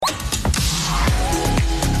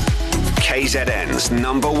KZN's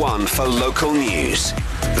 #1 for local news.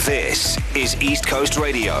 This is East Coast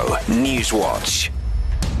Radio Newswatch.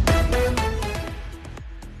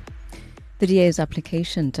 The DA's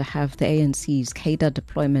application to have the ANC's cadre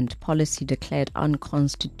deployment policy declared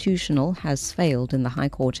unconstitutional has failed in the High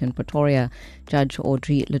Court in Pretoria. Judge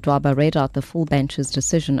Audrey Ledwaba read out the full bench's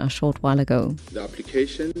decision a short while ago. The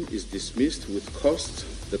application is dismissed with costs.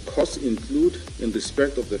 The costs include, in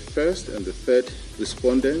respect of the first and the third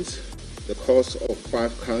respondents, the cost of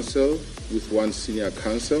 5 counsel with 1 senior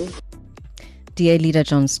counsel. DA leader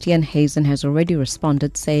John Steenhuisen has already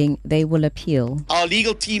responded, saying they will appeal. Our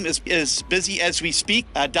legal team is busy as we speak,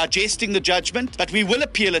 digesting the judgment, but we will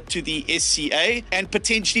appeal it to the SCA and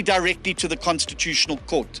potentially directly to the Constitutional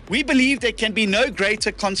Court. We believe there can be no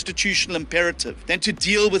greater constitutional imperative than to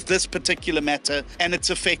deal with this particular matter and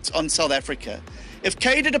its effects on South Africa. If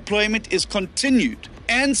cadre deployment is continued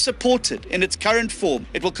and supported in its current form,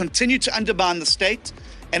 it will continue to undermine the state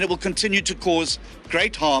and it will continue to cause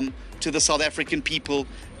great harm to the South African people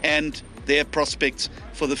and their prospects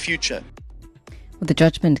for the future. The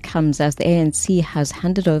judgment comes as the ANC has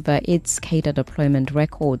handed over its cadre deployment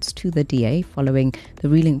records to the DA following the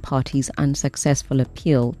ruling party's unsuccessful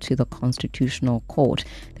appeal to the Constitutional Court.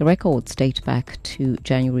 The records date back to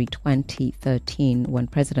January 2013 when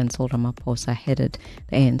President Cyril Ramaphosa headed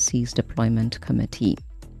the ANC's deployment committee.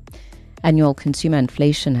 Annual consumer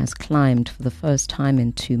inflation has climbed for the first time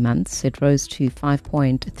in 2 months. It rose to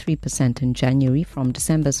 5.3% in January from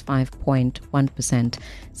December's 5.1%.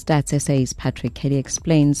 Stats SA's Patrick Kelly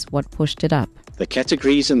explains what pushed it up. The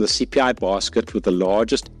categories in the CPI basket with the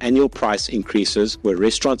largest annual price increases were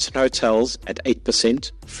restaurants and hotels at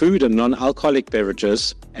 8%, food and non-alcoholic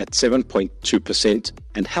beverages at 7.2%,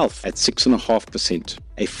 and health at 6.5%.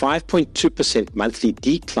 A 5.2% monthly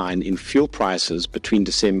decline in fuel prices between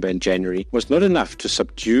December and January was not enough to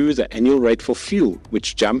subdue the annual rate for fuel,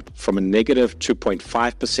 which jumped from a negative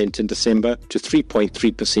 2.5% in December to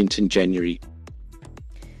 3.3% in January.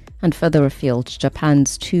 And further afield,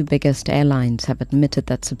 Japan's 2 biggest airlines have admitted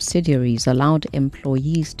that subsidiaries allowed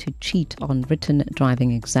employees to cheat on written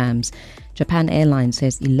driving exams. Japan Airlines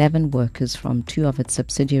says 11 workers from 2 of its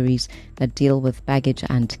subsidiaries that deal with baggage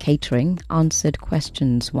and catering answered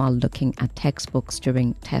questions while looking at textbooks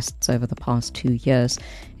during tests over the past 2 years.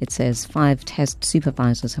 It says 5 test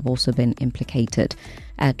supervisors have also been implicated.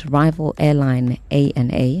 At rival airline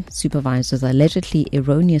ANA, supervisors allegedly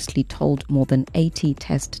erroneously told more than 80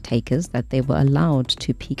 test takers that they were allowed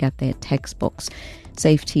to peek at their textbooks.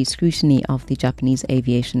 Safety scrutiny of the Japanese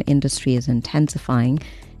aviation industry is intensifying.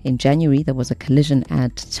 In January, there was a collision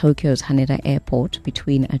at Tokyo's Haneda Airport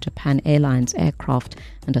between a Japan Airlines aircraft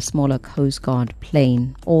and a smaller Coast Guard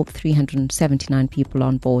plane. All 379 people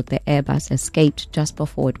on board the Airbus escaped just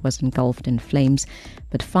before it was engulfed in flames,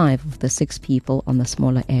 but 5 of the 6 people on the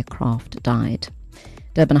smaller aircraft died.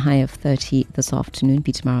 Durban high of 30 this afternoon,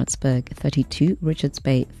 Pietermaritzburg 32, Richards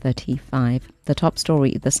Bay 35. The top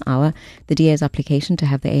story this hour, the DA's application to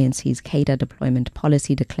have the ANC's cadre deployment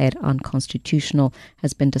policy declared unconstitutional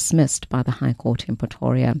has been dismissed by the High Court in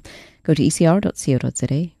Pretoria. Go to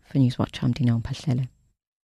ecr.co.za for Newswatch. I'm Dino Mpahlele.